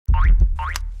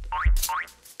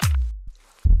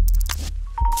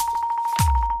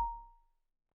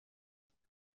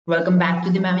Welcome back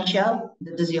to the Maven Show.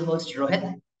 This is your host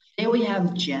Rohit. Today we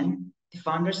have Jen, the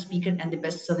founder, speaker, and the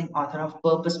best-selling author of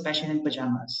Purpose, Passion, and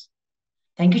Pajamas.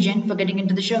 Thank you, Jen, for getting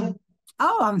into the show.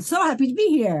 Oh, I'm so happy to be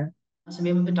here. So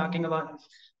we've been talking about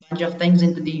a bunch of things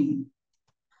into the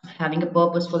having a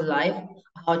purposeful life,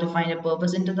 how to find a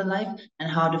purpose into the life, and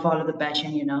how to follow the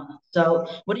passion. So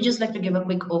would you just like to give a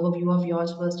quick overview of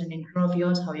yours first, an intro of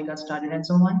yours, how you got started, and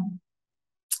so on?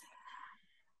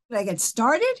 Did I get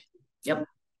started? Yep.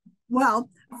 Well,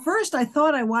 first, I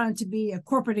thought I wanted to be a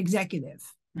corporate executive.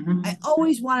 I Mm-hmm.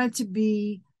 always wanted to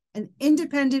be an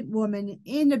independent woman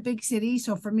in a big city.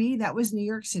 So for me, that was New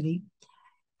York City,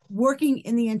 working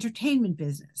in the entertainment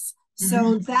business.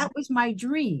 So Mm-hmm. that was my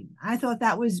dream. I thought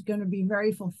that was going to be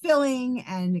very fulfilling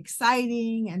and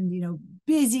exciting and,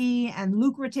 busy and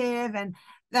lucrative and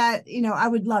that, I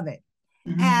would love it.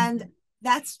 And Mm-hmm.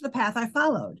 that's the path I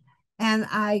followed. And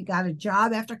I got a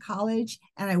job after college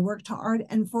and I worked hard.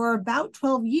 And for about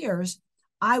 12 years,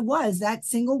 I was that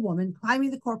single woman climbing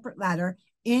the corporate ladder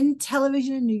in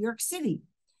television in New York City.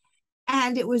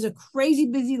 And it was a crazy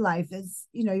busy life, as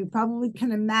you probably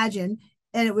can imagine.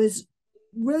 And it was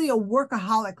really a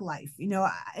workaholic life.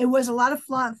 It was a lot of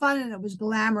fun and it was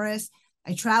glamorous.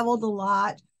 I traveled a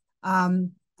lot. I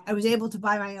was able to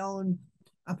buy my own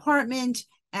apartment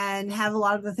and have a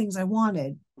lot of the things I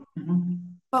wanted. Mm-hmm.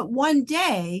 But one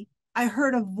day I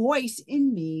heard a voice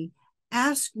in me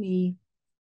ask me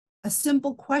a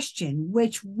simple question,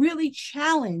 which really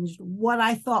challenged what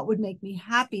I thought would make me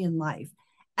happy in life.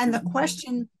 And the Mm-hmm.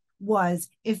 question was,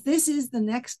 if this is the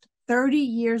next 30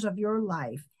 years of your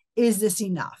life, is this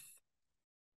enough?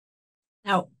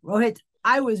 Now, Rohit,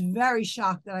 I was very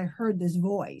shocked that I heard this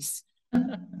voice.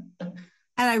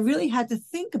 And I really had to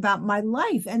think about my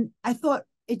life. And I thought,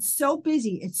 it's so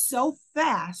busy, it's so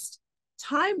fast.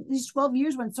 Time, these 12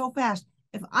 years went so fast.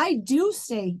 If I do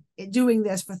stay doing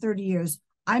this for 30 years,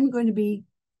 I'm going to be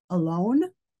alone,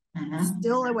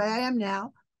 still the way I am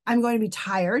now. I'm going to be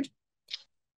tired.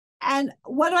 And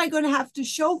what am I going to have to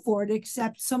show for it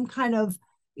except some kind of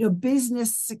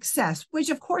business success, which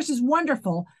of course is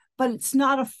wonderful, but it's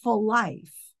not a full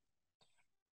life.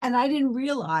 And I didn't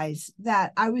realize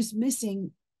that I was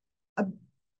missing a,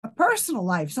 a personal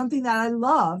life, something that I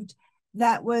loved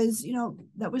that was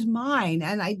mine.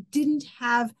 And I didn't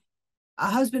have a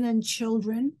husband and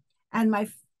children. And my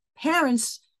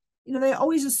parents, they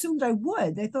always assumed I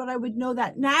would. They thought I would know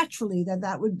that naturally, that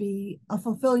that would be a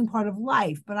fulfilling part of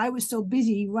life. But I was so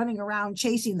busy running around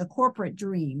chasing the corporate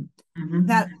dream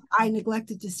that Mm-hmm. I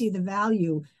neglected to see the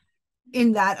value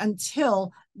in that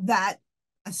until that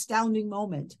astounding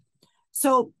moment.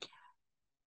 So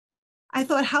I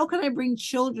thought, how can I bring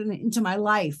children into my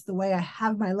life the way I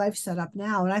have my life set up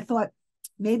now? And I thought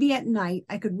maybe at night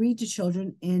I could read to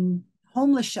children in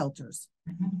homeless shelters.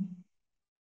 Mm-hmm.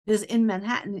 There's in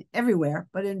Manhattan everywhere,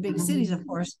 but in big cities, of Mhm.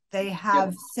 course, they Yep.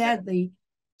 have sadly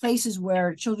places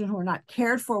where children who are not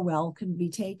cared for well can be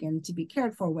taken to be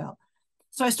cared for well.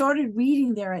 So I started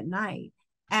reading there at night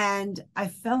and I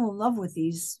fell in love with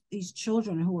these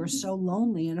children who were so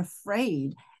lonely and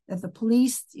afraid that the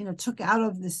police, took out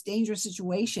of this dangerous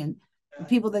situation the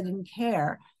people that didn't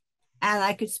care. And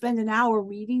I could spend an hour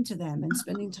reading to them and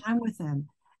spending time with them.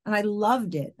 And I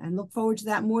loved it. I look forward to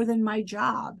that more than my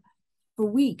job for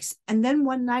weeks. And then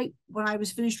one night when I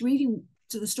was finished reading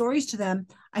to the stories to them,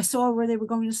 I saw where they were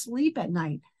going to sleep at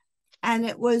night. And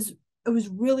it was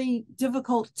really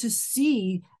difficult to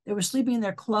see. They were sleeping in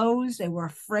their clothes, they were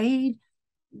afraid,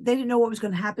 they didn't know what was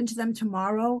going to happen to them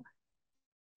tomorrow.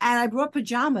 And I brought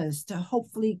pajamas to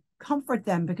hopefully comfort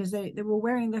them because they were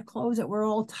wearing their clothes that were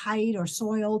all tight or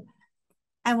soiled.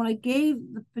 And when I gave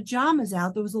the pajamas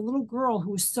out, there was a little girl who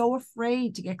was so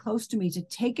afraid to get close to me, to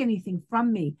take anything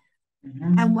from me.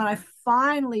 And when Mhm. I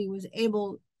finally was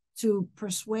able to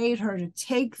persuade her to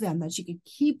take them, that she could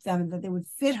keep them, and that they would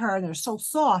fit her, and they're so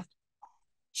soft,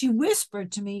 she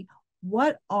whispered to me,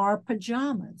 "What are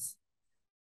pajamas?"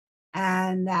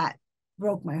 And that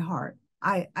broke my heart.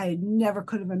 I never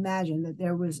could have imagined that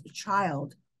there was a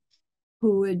child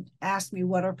who would ask me,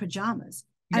 "What are pajamas?"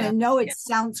 And I Yeah. know it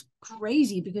sounds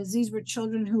crazy because these were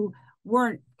children who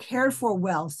weren't cared for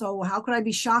well. So how could I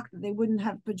be shocked that they wouldn't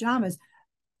have pajamas?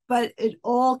 But it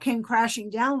all came crashing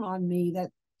down on me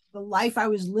that the life I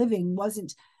was living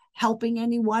wasn't helping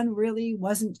anyone really,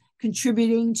 wasn't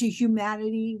contributing to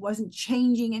humanity, wasn't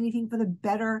changing anything for the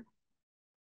better,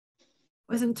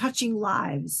 wasn't touching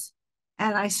lives.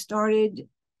 And I started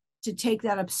to take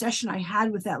that obsession I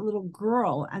had with that little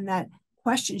girl and that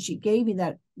question she gave me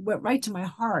that went right to my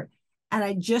heart. And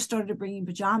I just started bringing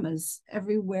pajamas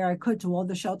everywhere I could to all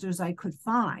the shelters I could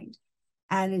find.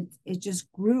 And it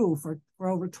just grew for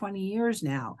over 20 years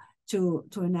now to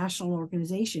a national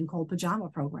organization called Pajama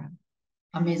Program.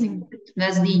 Amazing.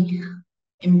 That's the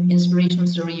inspirational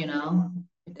story,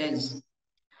 It is.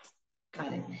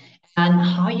 Got it. And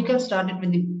how you got started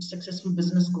with the successful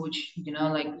business coach,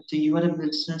 so you were a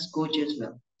business coach as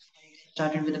well.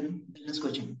 Started with a business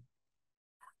coaching.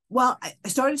 Well, I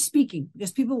started speaking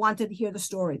because people wanted to hear the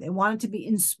story. They wanted to be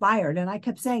inspired. And I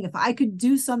kept saying, if I could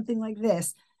do something like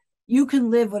this, you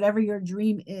can live whatever your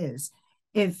dream is.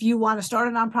 If you want to start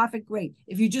a nonprofit, great.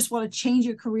 If you just want to change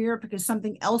your career because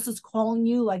something else is calling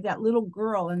you, like that little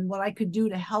girl, and what I could do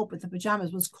to help with the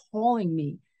pajamas was calling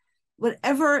me.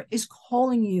 Whatever is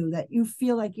calling you that you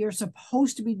feel like you're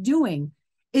supposed to be doing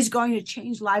is going to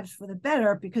change lives for the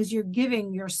better because you're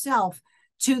giving yourself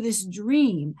to this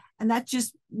dream. And that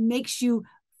just makes you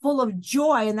full of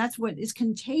joy. And that's what is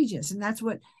contagious. And that's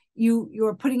what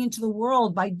you're putting into the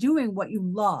world by doing what you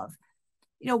love.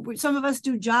 Some of us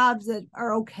do jobs that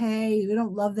are okay. We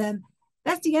don't love them.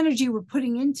 That's the energy we're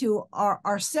putting into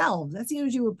ourselves. That's the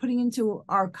energy we're putting into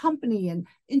our company and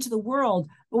into the world.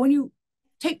 But when you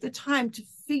take the time to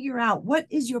figure out what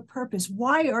is your purpose,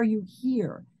 why are you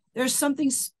here? There's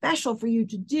something special for you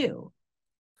to do.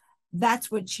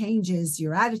 That's what changes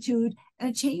your attitude, and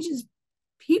it changes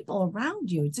people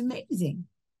around you. It's amazing.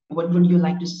 What would you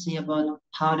like to say about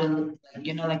how to,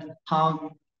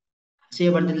 how say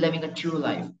about the living a true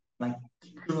life, like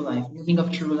true life, living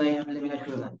of true life and living a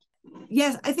true life?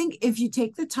 Yes, I think if you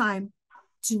take the time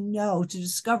to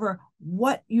discover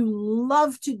what you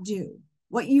love to do,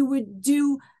 what you would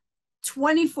do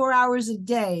 24 hours a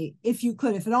day if you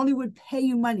could, if it only would pay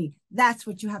you money, that's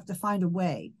what you have to find a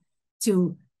way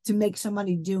to make some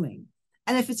money doing.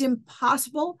 And if it's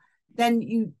impossible, then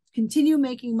you continue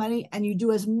making money and you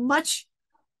do as much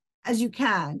as you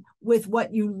can with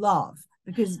what you love,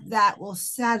 because that will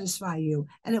satisfy you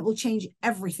and it will change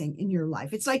everything in your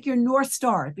life. It's like your North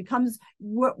Star. It becomes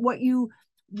what you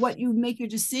make your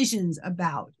decisions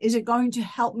about. Is it going to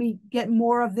help me get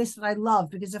more of this that I love?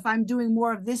 Because if I'm doing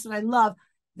more of this that I love,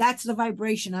 that's the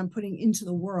vibration I'm putting into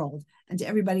the world and to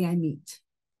everybody I meet.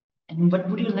 And what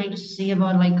would you like to say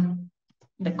about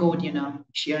the quote,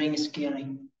 sharing is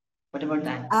caring? What about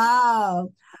that?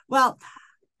 Oh, well,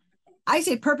 I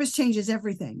say purpose changes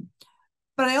everything,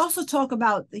 but I also talk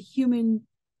about the human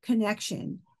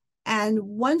connection. And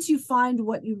once you find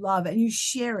what you love and you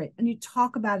share it and you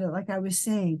talk about it, like I was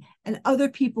saying, and other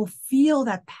people feel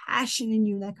that passion in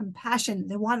you, that compassion,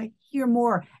 they want to hear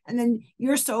more. And then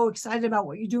you're so excited about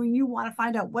what you're doing. You want to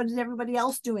find out what is everybody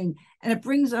else doing. And it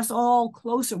brings us all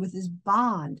closer with this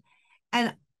bond.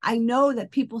 And I know that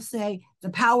people say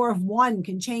the power of one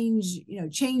can change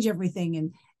everything.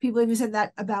 And people even said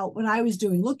that about what I was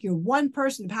doing. Look, you're one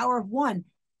person, the power of one.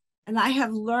 And I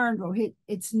have learned, Rohit,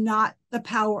 it's not the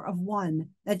power of one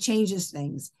that changes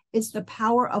things. It's the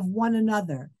power of one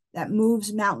another that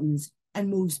moves mountains and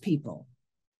moves people.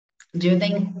 Do you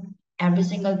think every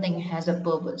single thing has a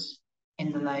purpose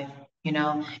in the life?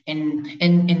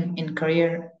 In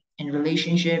career, in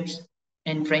relationships,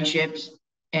 in friendships,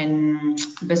 in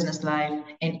business life,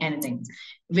 in anything.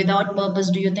 Without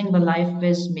purpose, do you think the life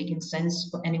is making sense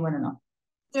for anyone or not?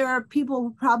 There are people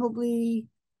who probably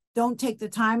don't take the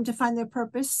time to find their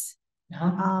purpose.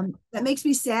 That makes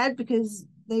me sad because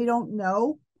they don't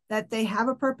know that they have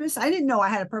a purpose. I didn't know I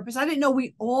had a purpose. I didn't know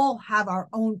we all have our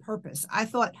own purpose. I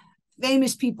thought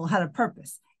famous people had a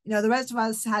purpose. The rest of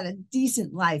us had a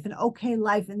decent life, an okay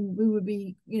life, and we would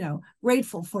be,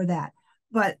 grateful for that.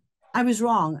 But I was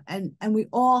wrong. And we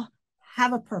all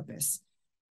have a purpose.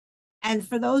 And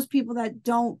for those people that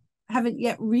haven't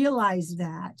yet realized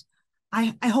that,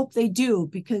 I hope they do,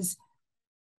 because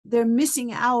they're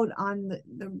missing out on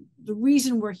the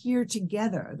reason we're here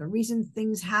together, the reason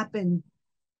things happen,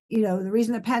 the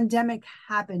reason the pandemic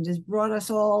happened has brought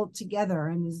us all together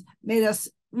and has made us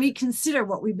reconsider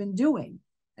what we've been doing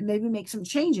and maybe make some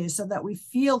changes so that we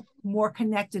feel more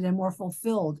connected and more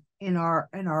fulfilled in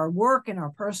our work and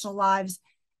our personal lives,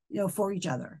 for each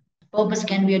other. Purpose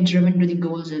can be driven to the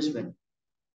goals as well,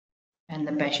 and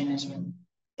the passion as well.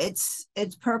 It's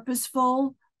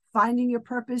purposeful. Finding your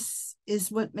purpose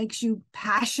is what makes you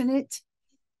passionate.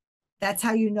 That's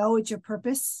how you know it's your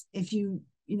purpose. If you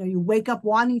wake up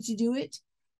wanting to do it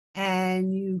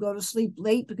and you go to sleep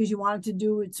late because you wanted to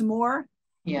do it some more,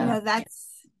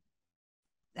 that's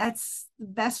the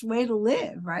best way to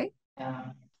live, right?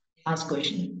 Last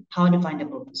question: how to find a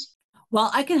purpose?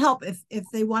 Well, I can help if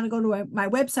they want to go to my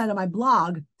website or my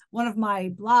blog. One of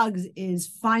my blogs is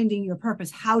Finding Your Purpose,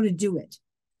 how to do it.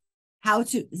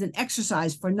 Is an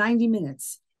exercise for 90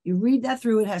 minutes. You read that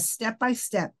through. It has step by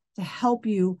step to help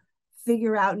you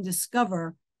figure out and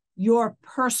discover your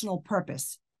personal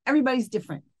purpose. Everybody's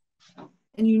different.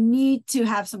 And you need to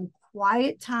have some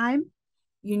quiet time.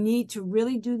 You need to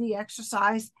really do the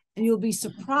exercise, and you'll be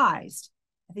surprised.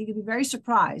 I think you'll be very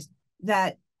surprised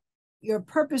that your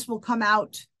purpose will come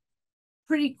out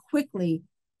pretty quickly.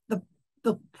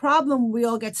 The problem we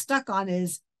all get stuck on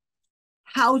is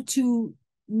how to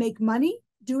make money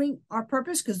doing our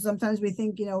purpose, because sometimes we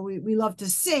think, we love to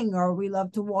sing or we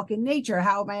love to walk in nature.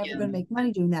 How am I ever going to make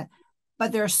money doing that?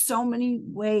 But there are so many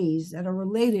ways that are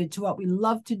related to what we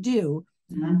love to do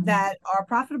that are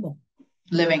profitable.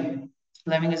 Living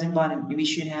is important. We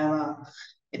should have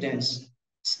it is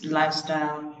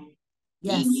lifestyle.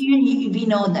 Yes. We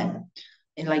know that.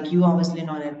 And like you obviously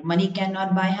know that money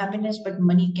cannot buy happiness, but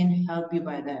money can help you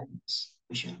buy that happiness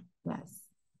for sure. Yes.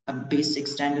 A basic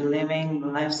standard living, the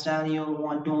lifestyle you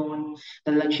want to own,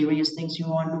 the luxurious things you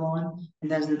want to own,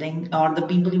 and that's the thing, or the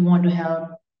people you want to help,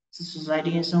 the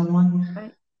society and so on.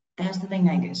 Right. That's the thing,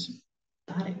 I guess.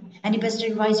 Got it. Any best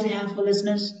advice you have for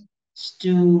listeners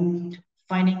to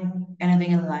finding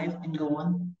anything in life and go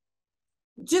on?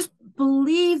 Just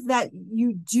believe that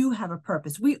you do have a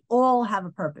purpose. We all have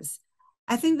a purpose.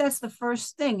 I think that's the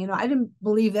first thing. I didn't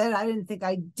believe it. I didn't think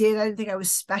I did. I didn't think I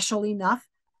was special enough.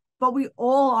 But we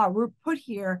all are. We're put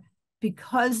here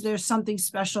because there's something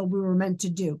special we were meant to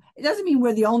do. It doesn't mean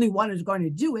we're the only one who's going to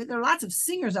do it. There are lots of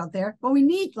singers out there, but we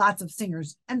need lots of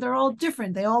singers. And they're all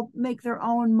different. They all make their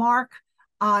own mark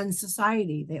on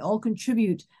society. They all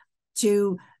contribute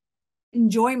to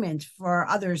enjoyment for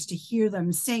others to hear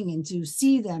them sing and to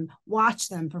see them, watch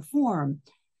them perform.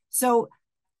 So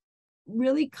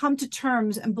really come to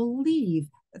terms and believe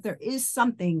that there is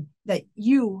something that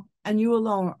you and you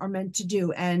alone are meant to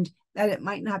do, and that it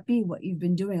might not be what you've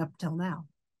been doing up till now.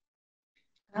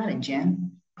 Got it,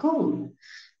 Jen. Cool.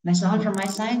 That's all from my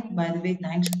side. By the way,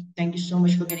 thank you so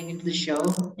much for getting into the show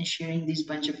and sharing these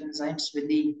bunch of insights with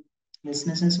the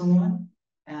listeners and so on.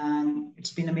 And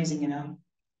it's been amazing,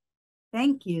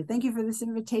 Thank you. Thank you for this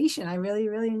invitation. I really,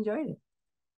 really enjoyed it.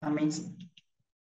 Amazing.